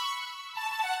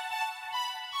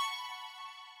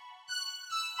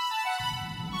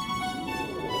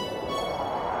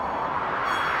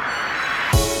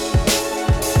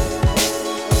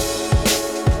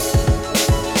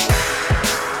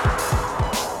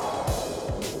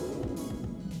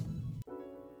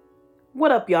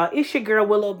What up, y'all? It's your girl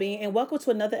Willow Bean, and welcome to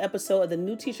another episode of the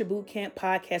New Teacher Boot Camp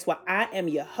podcast, where I am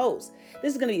your host.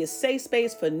 This is going to be a safe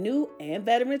space for new and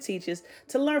veteran teachers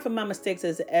to learn from my mistakes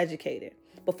as an educator.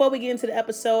 Before we get into the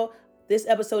episode, this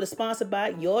episode is sponsored by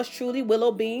yours truly,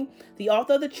 Willow Bean, the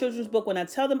author of the children's book When I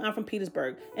Tell Them I'm From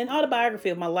Petersburg, an autobiography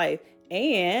of my life,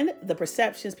 and the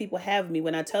perceptions people have of me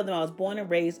when I tell them I was born and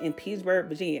raised in Petersburg,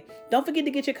 Virginia. Don't forget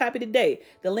to get your copy today.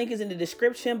 The link is in the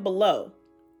description below.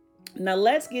 Now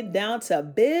let's get down to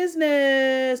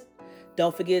business.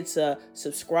 Don't forget to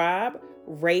subscribe,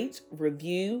 rate,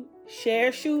 review,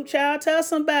 share, shoot, child, tell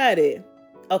somebody.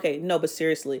 Okay, no, but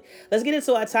seriously, let's get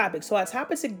into our topic. So our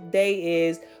topic today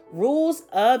is rules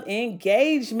of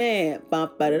engagement.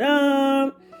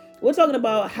 Bum-ba-da-dum. We're talking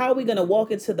about how we're going to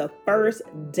walk into the first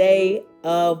day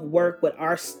of work with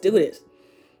our students.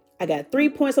 I got 3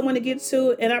 points I want to get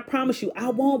to, and I promise you, I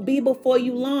won't be before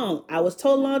you long. I was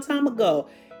told a long time ago,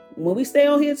 when we stay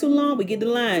on here too long, we get the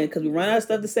line because we run out of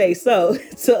stuff to say. So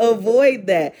to avoid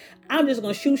that, I'm just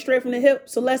going to shoot straight from the hip.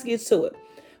 So let's get to it.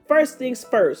 First things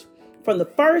first, from the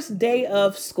first day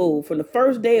of school, from the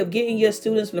first day of getting your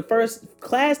students, from the first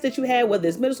class that you had, whether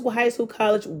it's middle school, high school,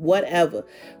 college, whatever,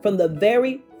 from the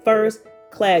very first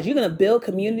class, you're going to build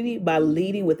community by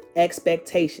leading with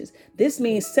expectations. This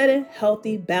means setting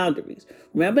healthy boundaries.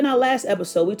 Remember in our last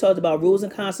episode, we talked about rules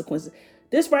and consequences.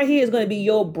 This right here is going to be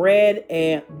your bread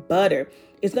and butter.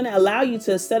 It's going to allow you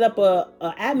to set up a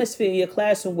atmosphere in your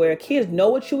classroom where kids know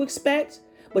what you expect,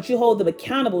 but you hold them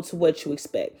accountable to what you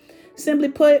expect. Simply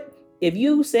put, if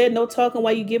you said no talking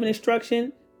while you giving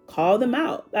instruction, call them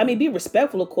out. I mean, be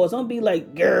respectful, of course. Don't be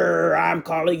like, grr, I'm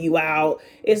calling you out.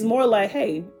 It's more like,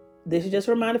 hey, this is just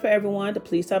a reminder for everyone to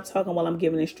please stop talking while I'm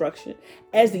giving instruction.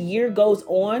 As the year goes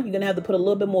on, you're going to have to put a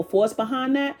little bit more force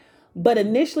behind that. But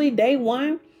initially, day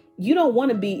one, you don't want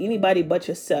to be anybody but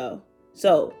yourself.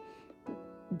 So,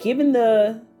 given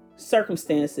the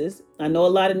circumstances, I know a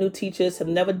lot of new teachers have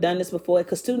never done this before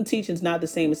because student teaching is not the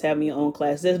same as having your own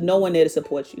class. There's no one there to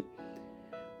support you.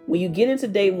 When you get into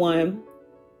day one,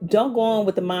 don't go on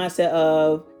with the mindset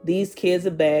of these kids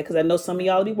are bad, because I know some of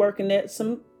y'all be working at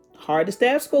some hard to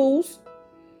staff schools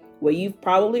where you've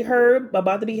probably heard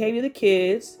about the behavior of the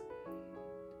kids.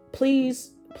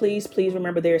 Please, please, please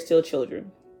remember they're still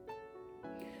children.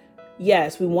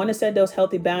 Yes, we want to set those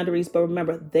healthy boundaries, but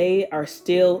remember, they are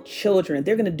still children.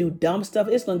 They're going to do dumb stuff.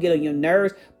 It's going to get on your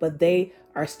nerves, but they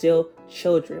are still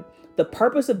children. The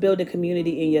purpose of building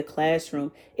community in your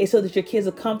classroom is so that your kids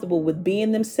are comfortable with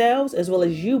being themselves as well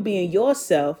as you being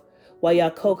yourself while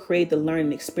y'all co-create the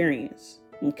learning experience.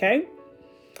 Okay?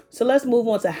 So let's move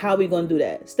on to how we're going to do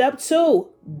that. Step 2,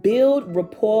 build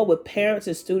rapport with parents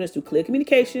and students through clear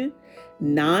communication,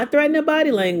 non-threatening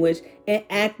body language, and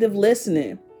active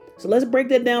listening. So let's break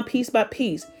that down piece by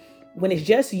piece. When it's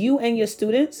just you and your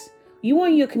students, you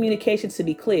want your communication to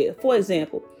be clear. For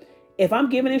example, if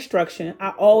I'm giving instruction, I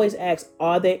always ask,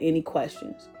 are there any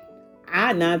questions?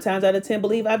 I 9 times out of 10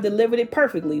 believe I've delivered it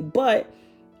perfectly, but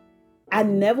I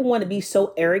never want to be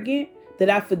so arrogant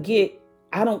that I forget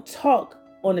I don't talk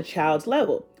on a child's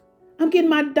level. I'm getting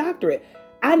my doctorate.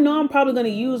 I know I'm probably going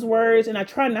to use words, and I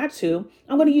try not to.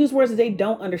 I'm going to use words that they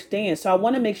don't understand. So I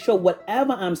want to make sure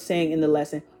whatever I'm saying in the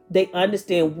lesson, they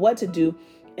understand what to do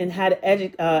and how to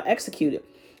execute it.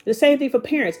 The same thing for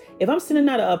parents. If I'm sending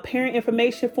out a parent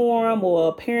information form or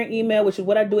a parent email, which is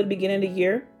what I do at the beginning of the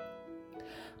year,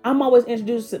 I'm always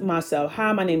introducing myself.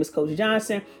 Hi, my name is Coach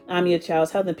Johnson. I'm your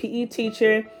child's health and PE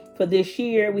teacher for this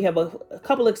year. We have a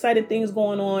couple of exciting things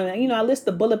going on. I list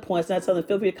the bullet points and I tell them,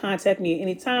 feel free to contact me at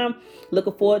any time.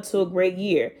 Looking forward to a great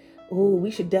year. Ooh,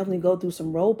 we should definitely go through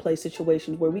some role play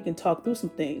situations where we can talk through some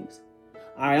things.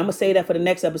 All right, I'm going to say that for the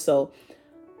next episode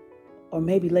or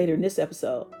maybe later in this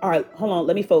episode. All right, hold on.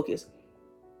 Let me focus.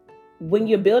 When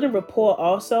you're building rapport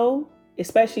also,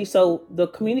 especially so the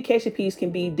communication piece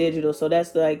can be digital. So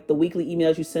that's like the weekly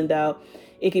emails you send out.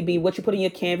 It could be what you put in your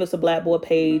Canvas or Blackboard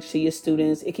page to your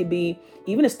students. It could be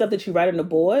even the stuff that you write on the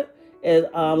board,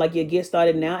 like your Get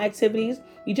Started Now activities.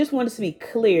 You just want it to be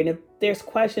clear. And if there's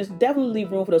questions, definitely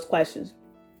leave room for those questions.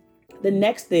 The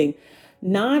next thing,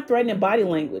 non-threatening body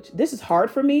language. This is hard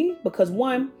for me because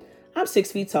one, I'm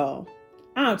 6 feet tall.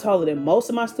 I'm taller than most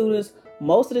of my students,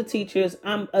 most of the teachers.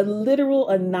 I'm a literal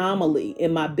anomaly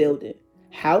in my building.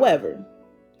 However,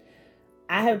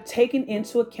 I have taken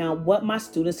into account what my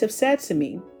students have said to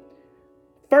me.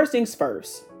 First things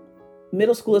first,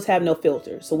 middle schoolers have no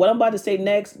filter. So what I'm about to say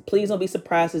next, please don't be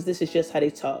surprised, as this is just how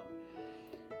they talk.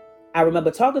 I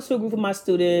remember talking to a group of my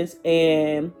students,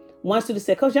 and one student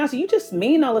said, Coach Johnson, you just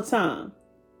mean all the time.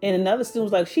 And another student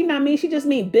was like, she not mean, she just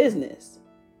mean business.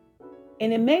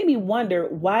 And it made me wonder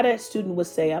why that student would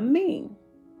say I'm mean.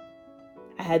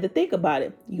 had to think about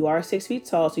it. You are 6 feet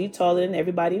tall, so you're taller than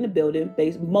everybody in the building,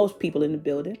 most people in the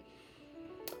building.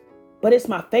 But it's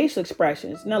my facial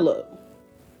expressions. Now look,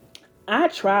 I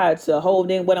tried to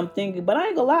hold in what I'm thinking, but I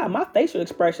ain't gonna lie, my facial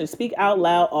expressions speak out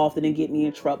loud often and get me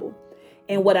in trouble.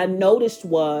 And what I noticed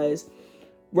was,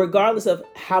 regardless of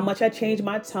how much I changed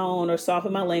my tone or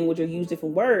softened my language or use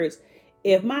different words,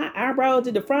 if my eyebrows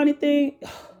did the frowny thing,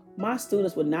 my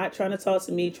students were not trying to talk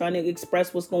to me, trying to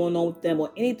express what's going on with them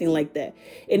or anything like that.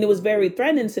 And it was very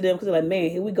threatening to them because they're like, man,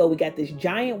 here we go. We got this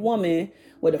giant woman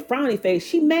with a frowny face.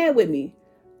 She mad with me.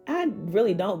 I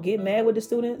really don't get mad with the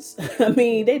students. I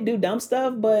mean, they do dumb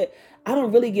stuff, but I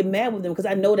don't really get mad with them because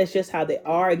I know that's just how they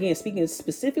are. Again, speaking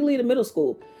specifically to middle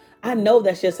school, I know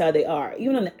that's just how they are.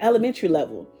 Even on the elementary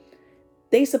level,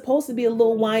 they supposed to be a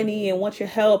little whiny and want your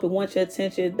help and want your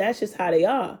attention. That's just how they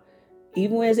are.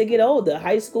 Even as they get older,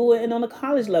 high school and on the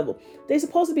college level, they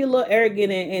supposed to be a little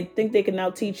arrogant and think they can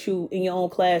now teach you in your own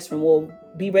classroom or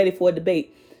be ready for a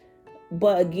debate.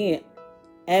 But again,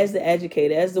 as the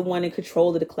educator, as the one in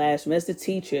control of the classroom, as the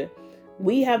teacher,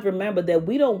 we have to remember that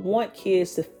we don't want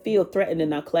kids to feel threatened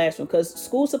in our classroom because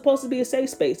school's supposed to be a safe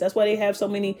space. That's why they have so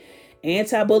many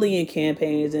anti-bullying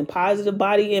campaigns and positive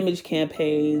body image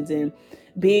campaigns and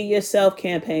being yourself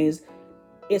campaigns.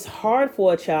 It's hard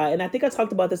for a child, and I think I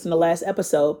talked about this in the last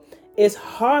episode, it's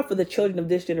hard for the children of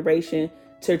this generation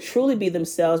to truly be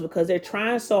themselves because they're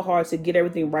trying so hard to get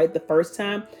everything right the first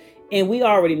time. And we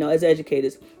already know as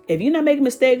educators, if you're not making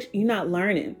mistakes, you're not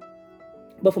learning.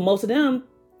 But for most of them,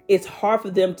 it's hard for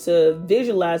them to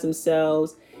visualize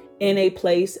themselves in a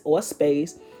place or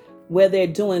space where they're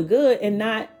doing good and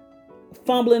not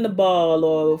fumbling the ball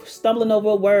or stumbling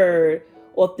over a word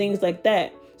or things like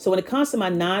that. So when it comes to my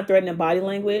non-threatening body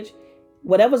language,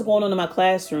 whatever's going on in my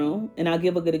classroom, and I'll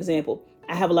give a good example.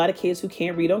 I have a lot of kids who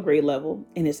can't read on grade level,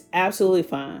 and it's absolutely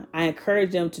fine. I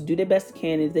encourage them to do their best they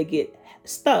can. If they get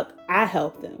stuck, I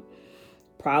help them.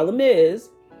 Problem is,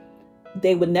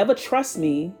 they would never trust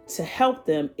me to help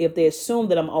them if they assume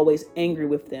that I'm always angry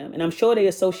with them. And I'm sure they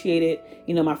associated,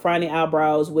 my frowny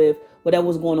eyebrows with whatever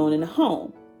was going on in the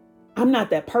home. I'm not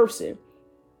that person.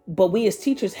 But we as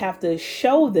teachers have to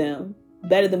show them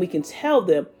better than we can tell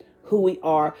them who we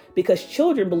are, because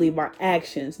children believe our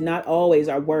actions, not always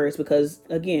our words, because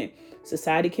again,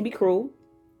 society can be cruel.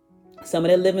 Some of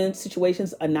their living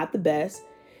situations are not the best.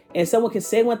 And someone can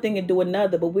say one thing and do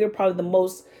another, but we're probably the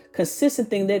most consistent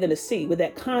thing they're going to see with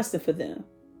that constant for them.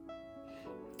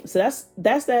 So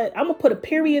that's that. I'm going to put a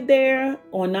period there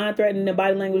on non-threatening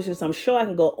body language, because I'm sure I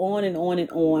can go on and on and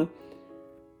on.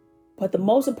 But the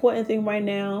most important thing right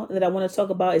now that I want to talk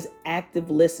about is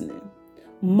active listening.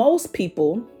 Most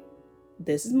people,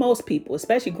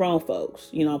 especially grown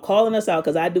folks, I'm calling us out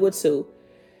because I do it too.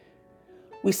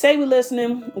 We say we're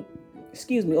listening,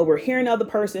 or we're hearing the other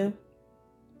person.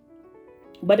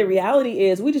 But the reality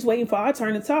is we're just waiting for our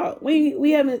turn to talk. We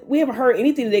haven't heard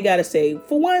anything that they got to say.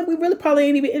 For one, we really probably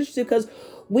ain't even interested because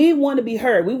we want to be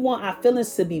heard. We want our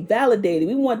feelings to be validated.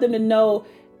 We want them to know.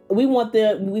 We want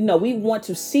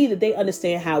to see that they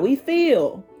understand how we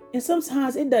feel. And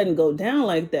sometimes it doesn't go down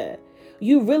like that.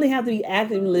 You really have to be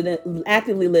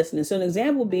actively listening. So an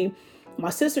example would be my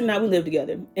sister and I, we lived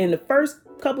together. And the first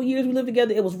couple years we lived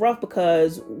together, it was rough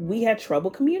because we had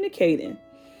trouble communicating.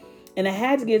 And I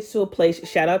had to get to a place,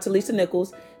 shout out to Lisa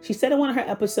Nichols. She said in one of her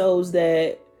episodes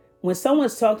that when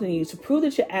someone's talking to you, to prove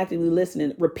that you're actively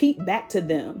listening, repeat back to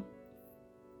them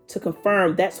to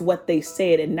confirm that's what they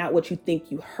said and not what you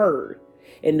think you heard.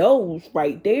 And those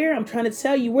right there, I'm trying to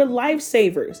tell you, we're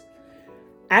lifesavers.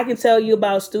 I can tell you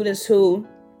about students who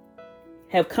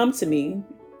have come to me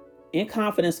in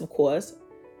confidence, of course,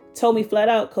 told me flat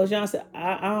out, Coach John said,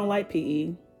 I don't like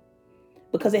PE,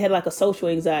 because they had like a social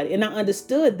anxiety. And I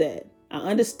understood that. I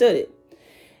understood it.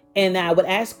 And I would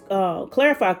ask,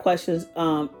 clarify questions.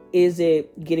 Is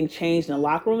it getting changed in the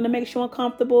locker room that makes you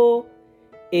uncomfortable?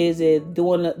 Is it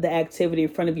doing the activity in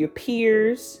front of your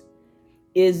peers?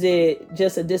 Is it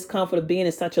just a discomfort of being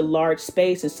in such a large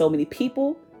space and so many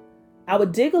people? I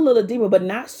would dig a little deeper, but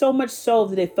not so much so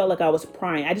that they felt like I was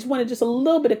prying. I just wanted just a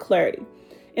little bit of clarity.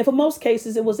 And for most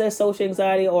cases, it was that social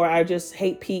anxiety or I just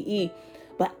hate PE.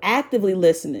 But actively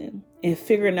listening and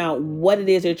figuring out what it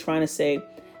is they're trying to say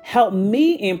helped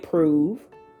me improve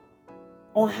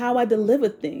on how I deliver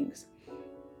things.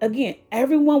 Again,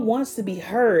 everyone wants to be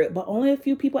heard, but only a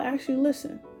few people actually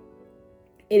listen.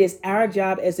 It is our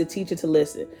job as a teacher to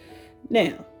listen.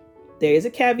 Now, there is a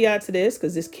caveat to this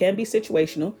because this can be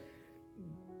situational.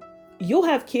 You'll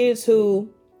have kids who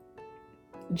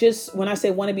just, when I say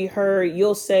want to be heard,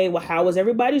 you'll say, well, how was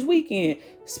everybody's weekend?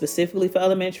 Specifically for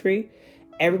elementary.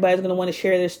 Everybody's going to want to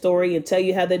share their story and tell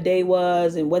you how their day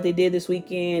was and what they did this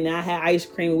weekend. And I had ice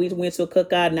cream. We went to a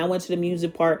cookout and I went to the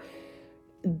music park.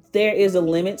 There is a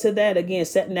limit to that. Again,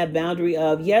 setting that boundary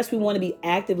of, yes, we want to be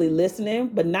actively listening,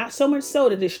 but not so much so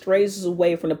that it strays us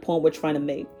away from the point we're trying to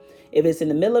make. If it's in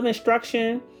the middle of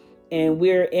instruction and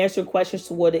we're answering questions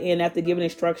toward the end after giving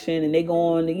instruction and they go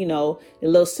on, a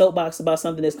little soapbox about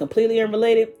something that's completely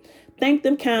unrelated, thank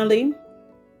them kindly,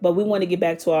 but we want to get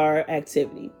back to our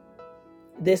activity.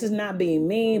 This is not being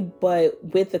mean, but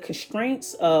with the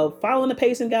constraints of following the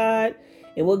pacing guide,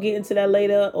 and we'll get into that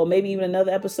later, or maybe even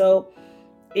another episode,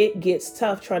 it gets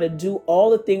tough trying to do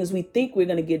all the things we think we're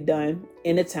going to get done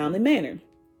in a timely manner.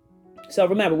 So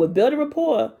remember, with building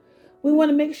rapport, we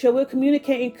want to make sure we're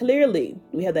communicating clearly.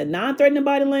 We have that non-threatening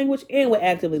body language and we're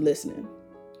actively listening.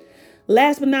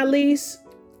 Last but not least,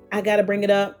 I got to bring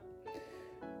it up.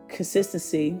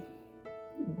 Consistency.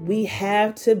 We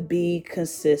have to be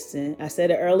consistent. I said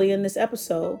it earlier in this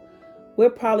episode. We're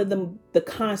probably the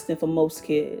constant for most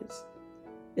kids,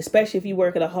 especially if you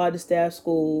work at a hard to staff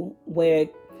school where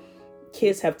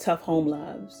kids have tough home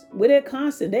lives. We're there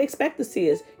constant. They expect to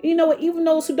see us. You know what? Even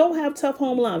those who don't have tough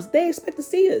home lives, they expect to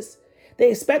see us. They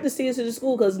expect to see us at the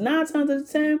school because 9 times out of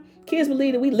 10, kids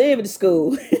believe that we live at the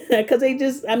school because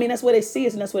that's where they see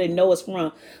us and that's where they know us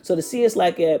from. So to see us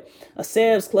like at a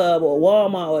Sam's Club or a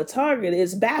Walmart or a Target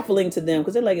is baffling to them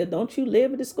because they're like, don't you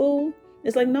live at the school?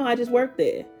 It's like, no, I just work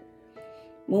there.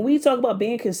 When we talk about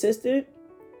being consistent,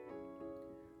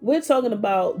 we're talking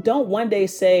about don't one day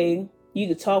say you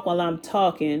can talk while I'm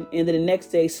talking and then the next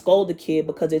day scold the kid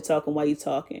because they're talking while you're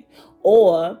talking.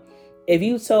 Or if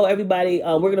you told everybody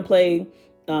we're going to play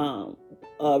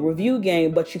a review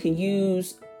game, but you can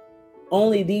use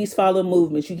only these following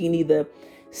movements. You can either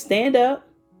stand up,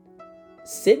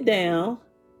 sit down,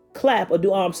 clap, or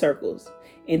do arm circles.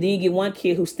 And then you get one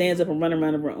kid who stands up and runs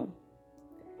around the room.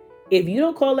 If you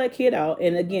don't call that kid out,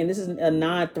 and again, this is a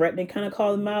non-threatening kind of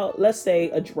call them out, let's say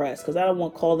address, because I don't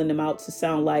want calling them out to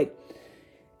sound like,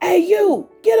 hey, you,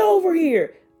 get over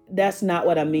here. That's not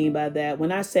what I mean by that.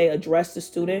 When I say address the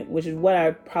student, which is what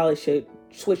I probably should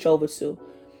switch over to,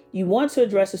 you want to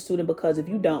address the student because if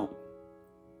you don't,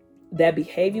 that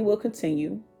behavior will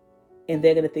continue and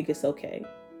they're going to think it's okay.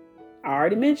 I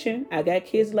already mentioned I got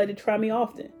kids that like to try me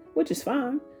often, which is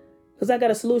fine because I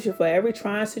got a solution for every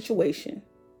trying situation.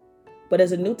 But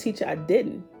as a new teacher, I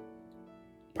didn't.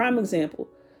 Prime example,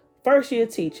 first year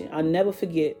teaching, I'll never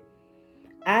forget.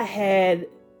 I had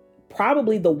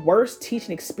probably the worst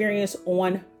teaching experience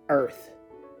on earth.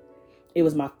 It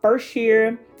was my first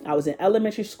year. I was in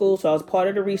elementary school, so I was part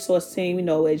of the resource team.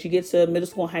 As you get to middle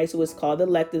school and high school, it's called the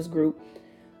electives group.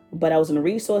 But I was in the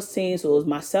resource team, so it was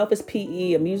myself as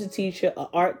PE, a music teacher, an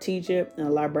art teacher, and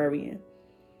a librarian.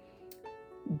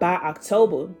 By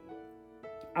October,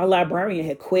 our librarian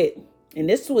had quit. And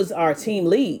this was our team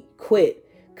lead, quit.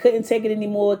 Couldn't take it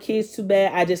anymore. Kids too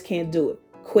bad. I just can't do it.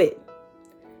 Quit.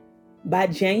 By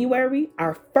January,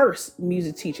 our first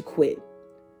music teacher quit.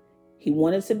 He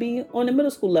wanted to be on the middle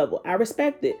school level. I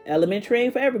respect it. Elementary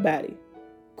ain't for everybody.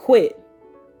 Quit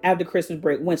after Christmas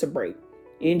break, winter break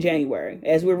in January.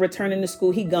 As we're returning to school,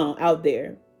 he gone out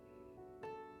there.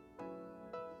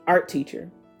 Art teacher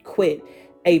quit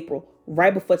April,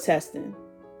 right before testing.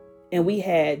 And we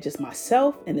had just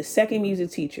myself and the second music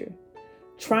teacher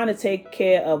trying to take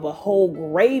care of a whole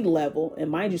grade level. And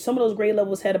mind you, some of those grade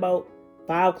levels had about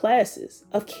 5 classes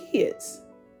of kids.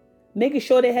 Making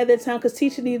sure they had their time because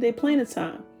teachers need their planning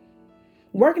time.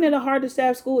 Working at a hard to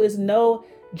staff school is no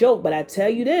joke, but I tell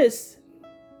you this,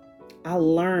 I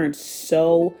learned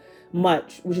so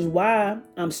much, which is why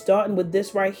I'm starting with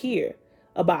this right here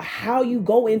about how you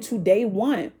go into day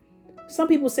one. Some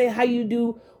people say how you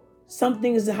do some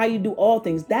things is how you do all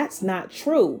things. That's not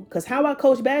true because how I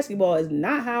coach basketball is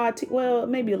not how I teach. Well,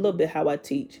 maybe a little bit how I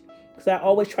teach because I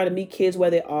always try to meet kids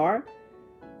where they are.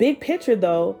 Big picture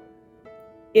though,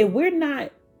 if we're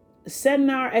not setting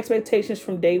our expectations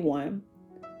from day one,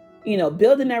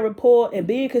 building that rapport and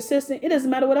being consistent, it doesn't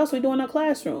matter what else we do in our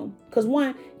classroom. Because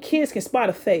one, kids can spot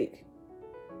a fake.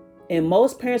 And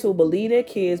most parents will believe their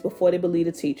kids before they believe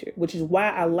the teacher, which is why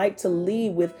I like to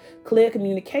lead with clear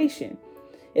communication.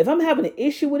 If I'm having an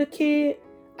issue with a kid,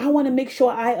 I want to make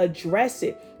sure I address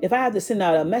it. If I have to send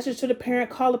out a message to the parent,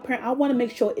 call the parent, I want to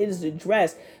make sure it is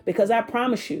addressed because I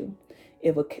promise you,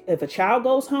 if a child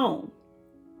goes home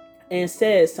and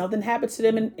says something happened to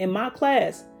them in my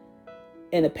class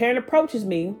and a parent approaches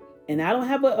me and I don't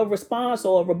have a response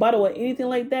or a rebuttal or anything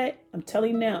like that, I'm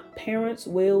telling you now, parents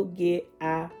will get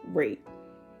irate.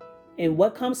 And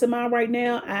what comes to mind right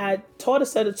now, I taught a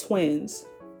set of twins.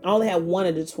 I only had one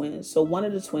of the twins. So one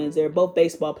of the twins, they're both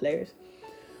baseball players.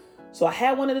 So So I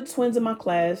had one of the twins in my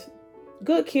class.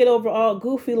 Good kid overall,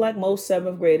 goofy like most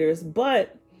seventh graders,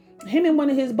 but him and one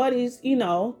of his buddies,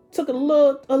 took it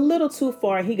a little too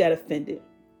far and he got offended.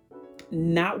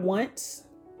 Not once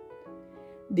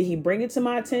did he bring it to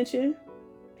my attention.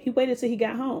 He waited till he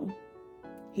got home.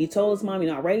 He told his mom,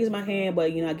 I raised my hand, but,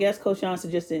 I guess Coach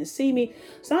Johnson just didn't see me.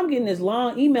 So I'm getting this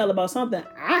long email about something.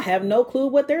 I have no clue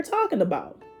what they're talking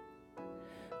about.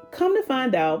 Come to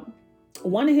find out,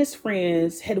 one of his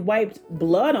friends had wiped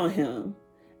blood on him.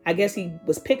 I guess he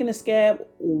was picking a scab,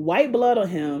 white blood on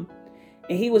him,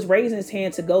 and he was raising his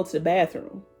hand to go to the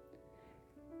bathroom.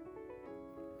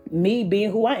 Me being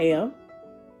who I am,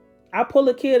 I pull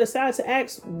a kid aside to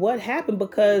ask what happened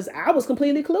because I was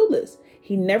completely clueless.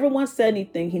 He never once said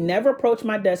anything. He never approached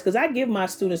my desk because I give my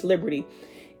students liberty.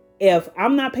 If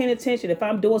I'm not paying attention, if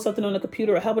I'm doing something on the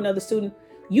computer or helping another student,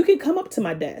 you can come up to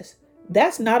my desk.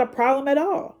 That's not a problem at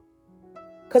all.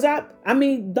 Because I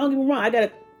mean, don't get me wrong. I got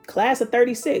a class of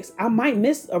 36. I might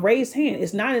miss a raised hand.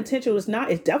 It's not intentional. It's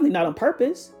definitely not on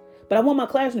purpose. But I want my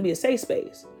classroom to be a safe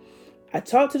space. I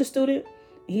talked to the student.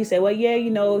 He said, well, yeah,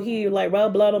 he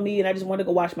rubbed blood on me and I just wanted to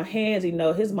go wash my hands.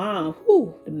 His mom,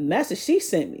 the message she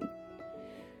sent me.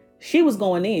 She was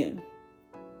going in.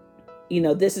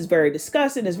 This is very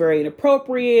disgusting. It's very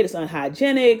inappropriate. It's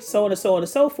unhygienic, so on and so on and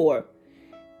so forth.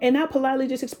 And I politely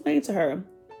just explained to her,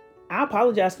 I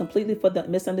apologize completely for the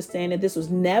misunderstanding. This was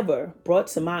never brought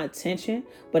to my attention,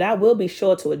 but I will be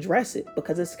sure to address it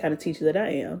because it's the kind of teacher that I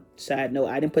am. Side note,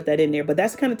 I didn't put that in there, but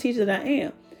that's the kind of teacher that I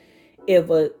am. If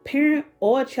a parent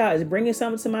or a child is bringing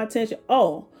something to my attention,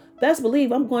 best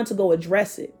believe I'm going to go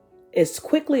address it as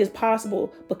quickly as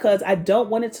possible because I don't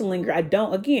want it to linger.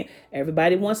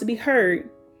 Everybody wants to be heard.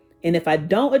 And if I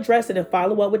don't address it and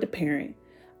follow up with the parent,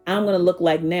 I'm going to look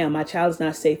like now my child is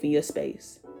not safe in your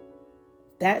space.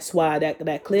 That's why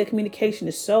that clear communication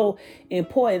is so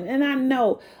important. And I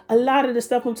know a lot of the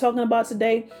stuff I'm talking about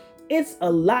today, it's a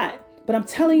lot, but I'm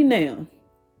telling you now,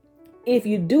 if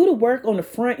you do the work on the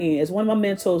front end, as one of my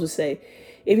mentors would say,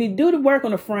 if you do the work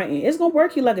on the front end, it's going to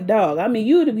work you like a dog. I mean,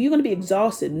 you're going to be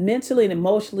exhausted mentally and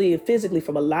emotionally and physically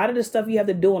from a lot of the stuff you have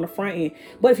to do on the front end.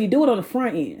 But if you do it on the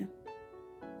front end,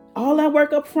 all that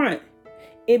work up front,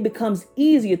 it becomes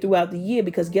easier throughout the year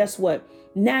because guess what?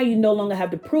 Now you no longer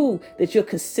have to prove that you're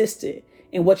consistent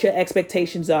in what your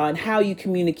expectations are and how you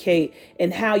communicate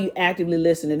and how you actively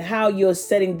listen and how you're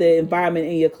setting the environment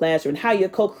in your classroom and how you're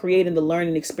co-creating the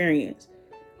learning experience.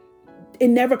 It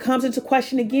never comes into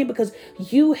question again because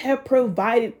you have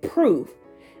provided proof.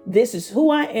 This is who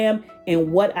I am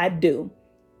and what I do.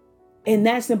 And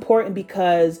that's important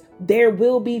because there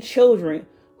will be children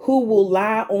who will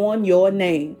lie on your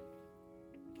name.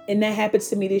 And that happens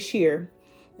to me this year.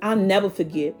 I'll never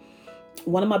forget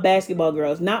one of my basketball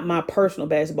girls, not my personal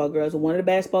basketball girls, but one of the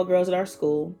basketball girls at our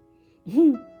school.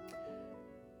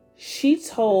 She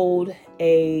told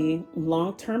a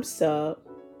long-term sub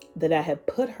that I had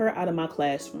put her out of my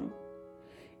classroom.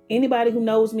 Anybody who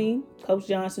knows me, Coach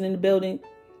Johnson in the building,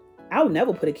 I would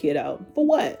never put a kid out. For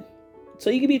what?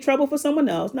 So you can be trouble for someone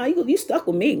else. No, you stuck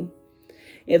with me.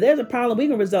 If there's a problem, we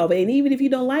can resolve it. And even if you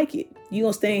don't like it, you're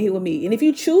going to stay in here with me. And if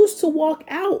you choose to walk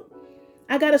out,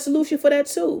 I got a solution for that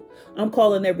too. I'm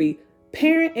calling every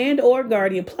parent and or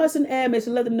guardian plus an admin to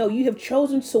let them know you have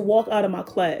chosen to walk out of my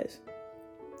class.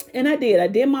 And I did. I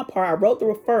did my part. I wrote the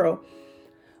referral.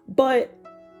 But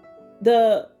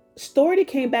the story that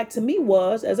came back to me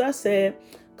was, as I said,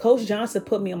 Coach Johnson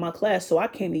put me in my class, so I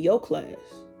came to your class.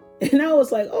 And I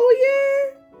was like,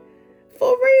 oh yeah,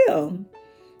 for real.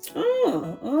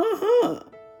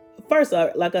 First,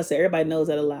 like I said, everybody knows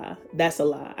that a lie. That's a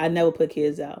lie. I never put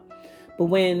kids out. But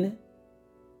when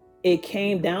it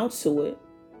came down to it,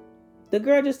 the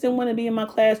girl just didn't want to be in my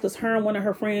class because her and one of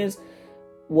her friends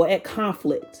were at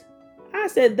conflict. I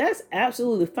said, that's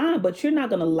absolutely fine, but you're not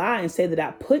going to lie and say that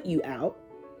I put you out.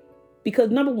 Because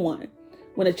number one,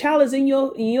 when a child is in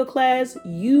your class,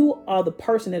 you are the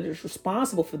person that is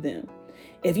responsible for them.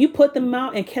 If you put them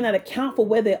out and cannot account for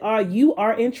where they are, you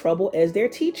are in trouble as their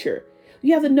teacher.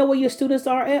 You have to know where your students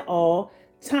are at all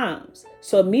times.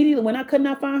 So immediately when I could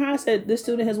not find her, I said, this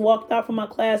student has walked out from my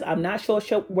class. I'm not sure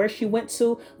where she went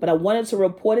to, but I wanted to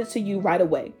report it to you right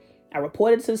away. I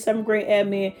reported to the 7th grade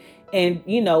admin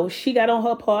and, she got on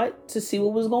her part to see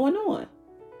what was going on.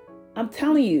 I'm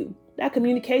telling you, that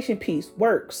communication piece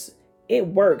works. It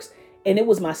works. And it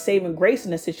was my saving grace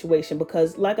in that situation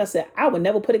because, like I said, I would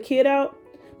never put a kid out.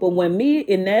 But when me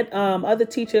and that other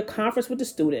teacher conference with the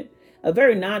student, a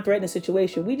very non-threatening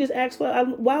situation, we just asked,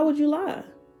 why would you lie?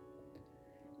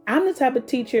 I'm the type of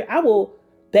teacher, I will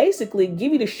basically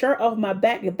give you the shirt off my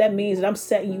back if that means that I'm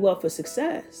setting you up for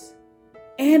success.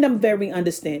 And I'm very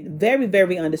understanding, very,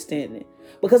 very understanding,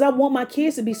 because I want my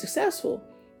kids to be successful.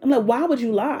 I'm like, why would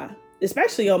you lie?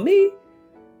 Especially on me.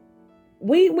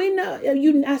 We know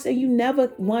you. I said you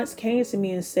never once came to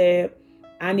me and said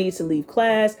I need to leave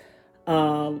class,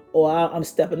 or I'm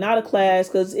stepping out of class.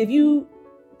 Because if you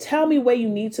tell me where you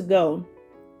need to go,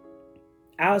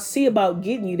 I'll see about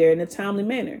getting you there in a timely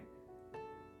manner.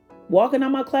 Walking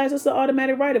out my class is an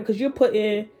automatic write-up because you're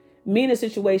putting me in a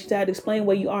situation to have to explain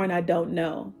where you are and I don't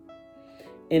know.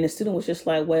 And the student was just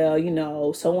like,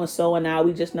 well, so and I,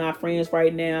 we just not friends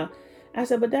right now. I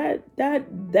said, but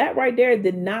that right there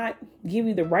did not give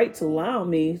you the right to lie on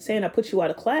me, saying I put you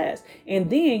out of class. And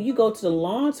then you go to the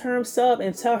long-term sub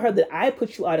and tell her that I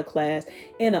put you out of class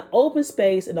in an open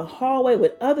space in a hallway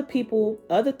with other people,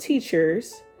 other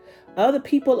teachers, other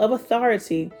people of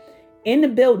authority in the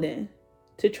building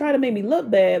to try to make me look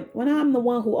bad when I'm the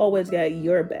one who always got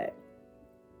your back.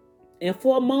 And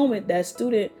for a moment, that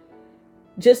student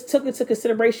just took into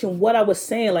consideration what I was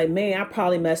saying. Like, man, I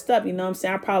probably messed up. You know what I'm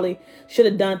saying? I probably should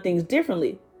have done things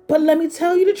differently. But let me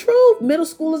tell you the truth. Middle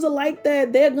schoolers are like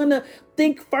that. They're going to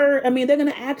think first. They're going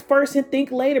to act first and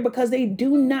think later because they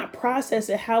do not process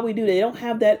it how we do. They don't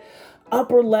have that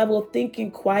upper level of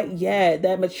thinking quite yet.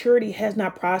 That maturity has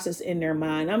not processed in their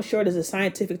mind. I'm sure there's a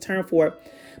scientific term for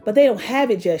it, but they don't have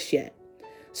it just yet.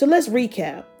 So let's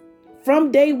recap.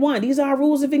 From day one, these are our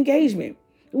rules of engagement.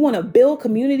 We want to build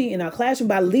community in our classroom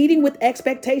by leading with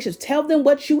expectations. Tell them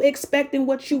what you expect and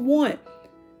what you want.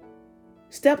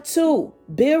 Step 2,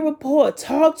 build rapport.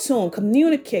 Talk to them,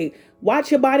 communicate,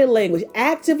 watch your body language,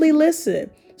 actively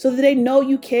listen so that they know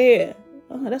you care.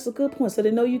 Oh, that's a good point. So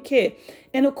they know you care.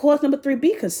 And of course, number 3,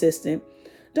 be consistent.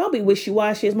 Don't be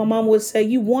wishy-washy. As my mom would say,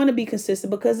 you want to be consistent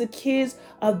because the kids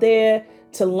are there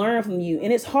to learn from you.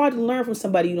 And it's hard to learn from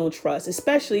somebody you don't trust,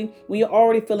 especially when you're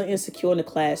already feeling insecure in the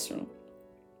classroom.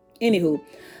 Anywho,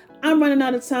 I'm running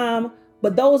out of time,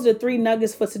 but those are the 3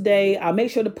 nuggets for today. I'll make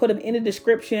sure to put them in the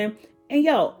description. And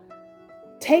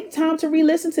take time to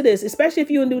re-listen to this, especially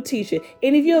if you're a new teacher.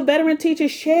 And if you're a veteran teacher,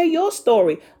 share your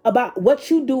story about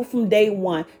what you do from day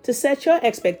one to set your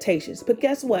expectations. But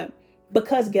guess what?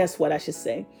 I should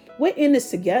say, we're in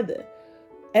this together.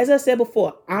 As I said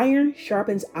before, iron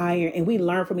sharpens iron and we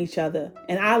learn from each other.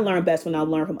 And I learn best when I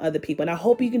learn from other people. And I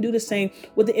hope you can do the same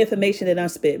with the information that I'm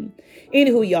spitting.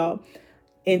 Anywho, y'all,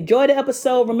 enjoy the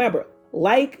episode. Remember,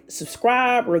 like,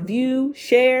 subscribe, review,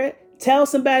 share, tell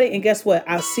somebody. And guess what?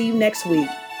 I'll see you next week.